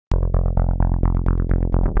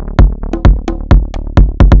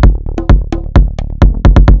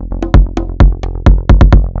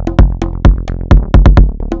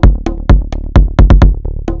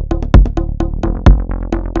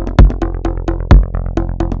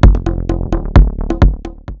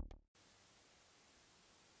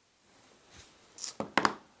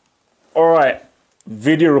All right,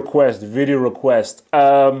 video request, video request.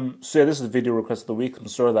 So yeah, this is the video request of the week. I'm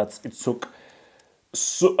sorry that it took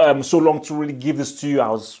so long to really give this to you. I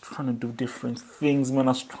was trying to do different things, man.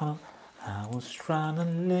 I was trying to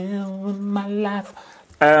live my life.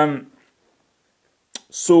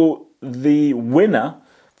 So the winner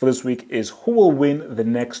for this week is who will win the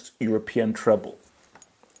next European treble?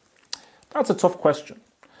 That's a tough question.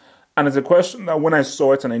 And it's a question that when I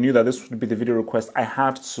saw it and I knew that this would be the video request, I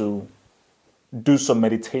had to do some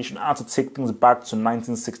meditation. I had to take things back to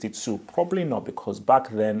 1962. Probably not, because back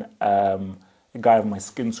then a guy of my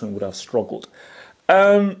skin tone would have struggled.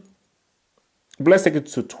 But let's take it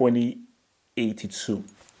to 2082.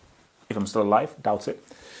 If I'm still alive, doubt it.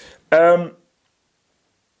 To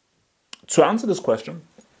answer this question,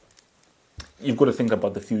 you've got to think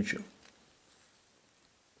about the future.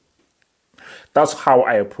 That's how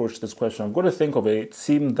I approach this question. I've got to think of a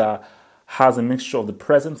team that has a mixture of the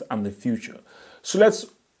present and the future. So let's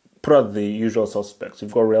put out the usual suspects.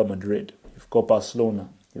 You've got Real Madrid, you've got Barcelona,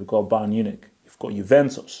 you've got Bayern Munich, you've got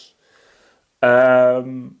Juventus. I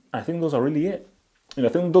think those are really it. I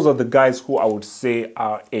think those are the guys who I would say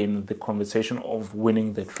are in the conversation of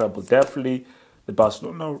winning the treble. Definitely the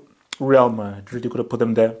Barcelona, Real Madrid, you could have put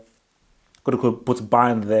them there. Could have put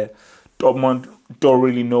Bayern there. Dortmund, don't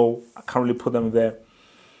really know. I can't really put them there.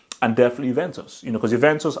 And definitely Juventus. Because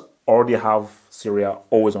Juventus already have Syria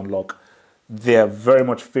always on lock. They're very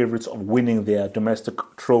much favorites of winning their domestic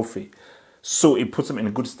trophy. So it puts them in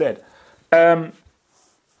a good stead. So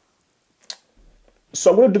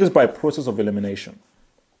I'm going to do this by process of elimination.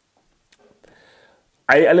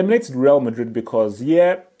 I eliminated Real Madrid because,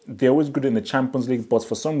 yeah, they're always good in the Champions League, but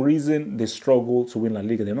for some reason, they struggle to win La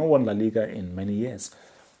Liga. They've not won La Liga in many years.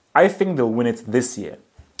 I think they'll win it this year.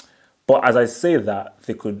 But as I say that,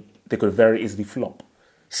 they could very easily flop.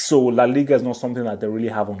 So La Liga is not something that they really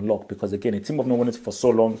have on lock because, again, a team have not won it for so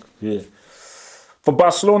long. Yeah. For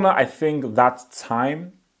Barcelona, I think their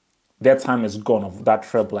time is gone of that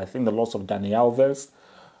treble. I think the loss of Dani Alves,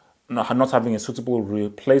 not having a suitable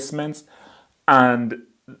replacement, and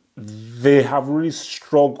they have really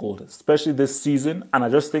struggled, especially this season. And I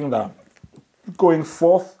just think that going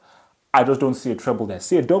forth, I just don't see a treble there. I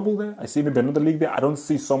see a double there. I see maybe another league there. I don't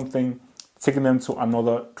see something taking them to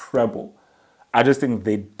another treble. I just think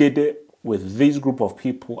they did it with this group of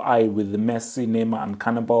people, with the Messi, Neymar, and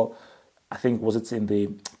Cannibal. I think, was it in the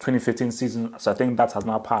 2015 season? So I think that has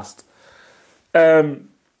now passed. So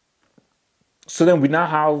then we now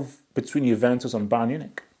have between Juventus and Bayern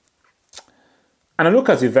Munich. And I look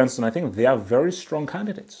at Juventus and I think they are very strong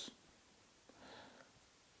candidates.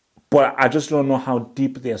 But I just don't know how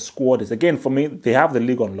deep their squad is. Again, for me, they have the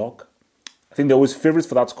league on lock. I think they're always favourites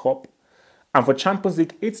for that cup. And for Champions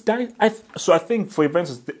League, so I think for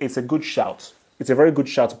Juventus, it's a good shout. It's a very good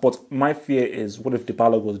shout. But my fear is, what if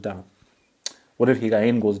Dybala goes down? What if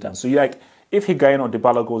Higuain goes down? So if Higuain or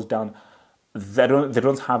Dybala goes down, they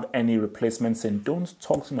don't have any replacements in. Don't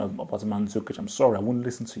talk to me about Mandzukic. I'm sorry, I won't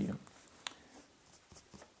listen to you.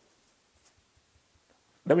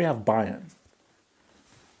 Then we have Bayern.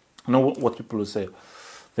 I know what people will say.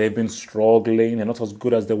 They've been struggling. They're not as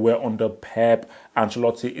good as they were under Pep.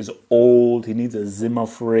 Ancelotti is old. He needs a Zimmer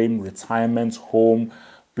frame, retirement home,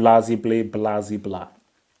 blah, blah, blah, blah.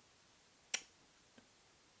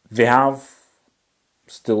 They have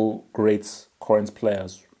still great current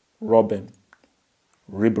players. Robin,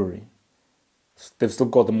 Ribery. They've still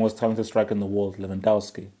got the most talented striker in the world,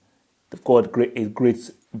 Lewandowski. They've got a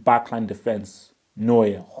great backline defense.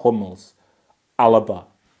 Neuer, Hummels, Alaba,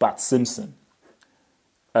 Bart Simpson,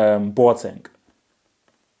 Boateng.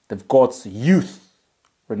 They've got youth,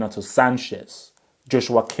 Renato Sanchez,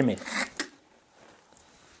 Joshua Kimmich.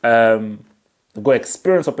 They've got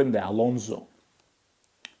experience up in there, Alonso.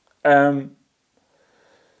 That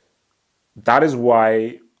is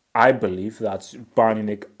why I believe that Bayern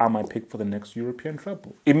Munich are my pick for the next European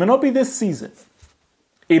treble. It may not be this season.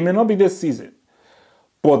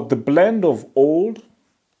 But the blend of old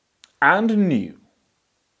and new,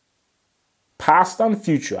 past and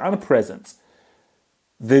future and present,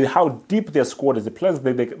 how deep their squad is, the players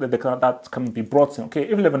that can be brought in. Okay,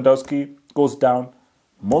 if Lewandowski goes down,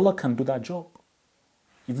 Muller can do that job.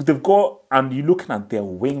 If they've got, and you're looking at their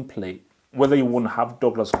wing play, whether you want to have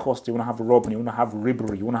Douglas Costa, you want to have Robin, you want to have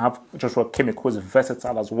Ribery, you want to have Joshua Kimmich, who is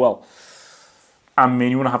versatile as well. I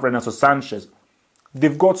mean, you want to have Renato Sanchez.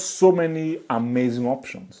 They've got so many amazing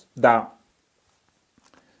options that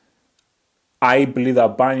I believe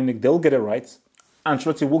that Bayern Munich, they'll get it right.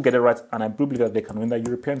 Ancelotti will get it right. And I believe that they can win that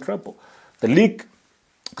European treble. The league,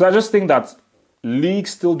 because I just think that league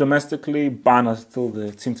still domestically, Bayern are still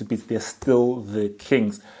the team to beat. They're still the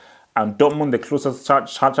kings. and Dortmund, the closest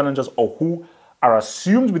challengers, or who are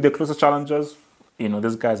assumed to be the closest challengers,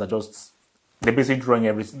 these guys are just, they're basically drawing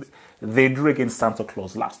everything. They drew against Santa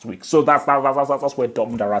Claus last week. So that's where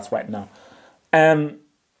Dortmund are at right now. And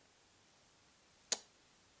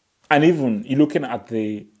even you're looking at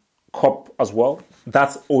the Cup as well,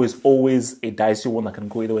 that's always a dicey one that can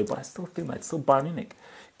go either way. But I still think that it's still Bayern Munich.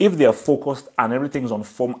 If they are focused and everything's on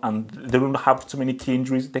form and they don't have too many key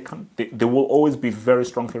injuries, they will always be very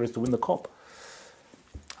strong favorites to win the Cup.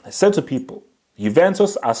 I said to people,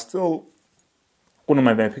 Juventus are still one of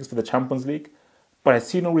my picks for the Champions League, but I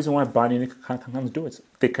see no reason why Bayern Munich can't do it.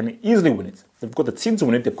 They can easily win it. They've got the team to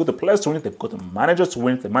win it. They've got the players to win it. They've got the manager to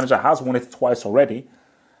win it. The manager has won it twice already.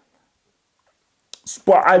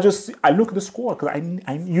 But I look at the squad because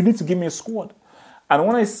you need to give me a squad. And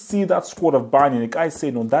when I see that squad of Bayern Munich, I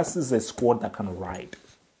say, no, that is a squad that can ride.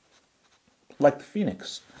 Like the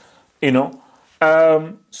Phoenix,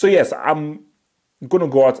 So yes, I'm going to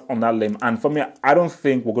go out on that limb. And for me, I don't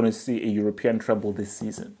think we're going to see a European treble this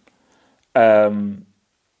season. I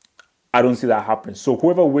don't see that happen. So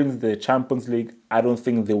whoever wins the Champions League, I don't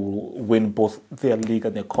think they will win both their league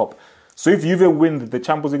and their cup. So if Juve win the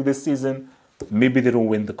Champions League this season, maybe they don't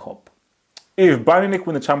win the cup. If Bayern Munich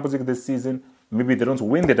win the Champions League this season, maybe they don't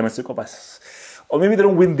win the domestic cup, or maybe they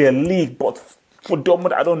don't win their league. But for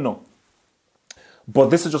Dortmund, I don't know. But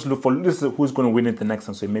this is who's going to win it the next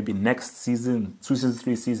time. So maybe next season, 2 seasons,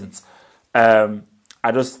 3 seasons.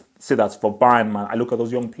 I just say that for Bayern, man. I look at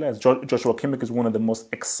those young players. Joshua Kimmich is one of the most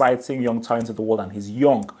exciting young talents in the world, and he's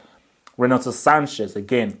young. Renato Sanchez,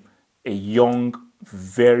 again, a young,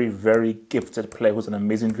 very, very gifted player who's an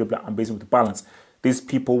amazing dribbler, amazing with balance. These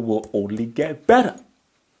people will only get better.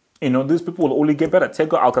 These people will only get better.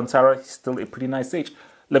 Thiago Alcantara, he's still a pretty nice age.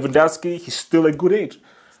 Lewandowski, he's still a good age.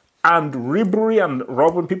 And Ribery and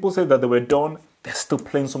Robin, people say that they were done. They're still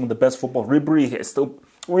playing some of the best football. Ribery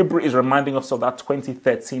is reminding us of that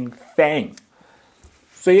 2013 thing.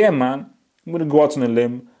 So yeah, man, I'm going to go out on a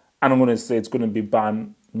limb, and I'm going to say it's going to be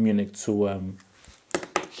Bayern Munich to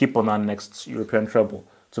keep on our next European treble.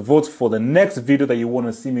 To vote for the next video that you want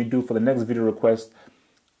to see me do, for the next video request,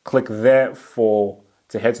 click there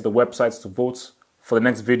to head to the websites to vote for the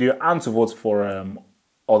next video and to vote for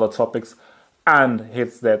other topics, and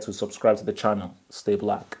hit there to subscribe to the channel. Stay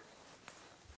black.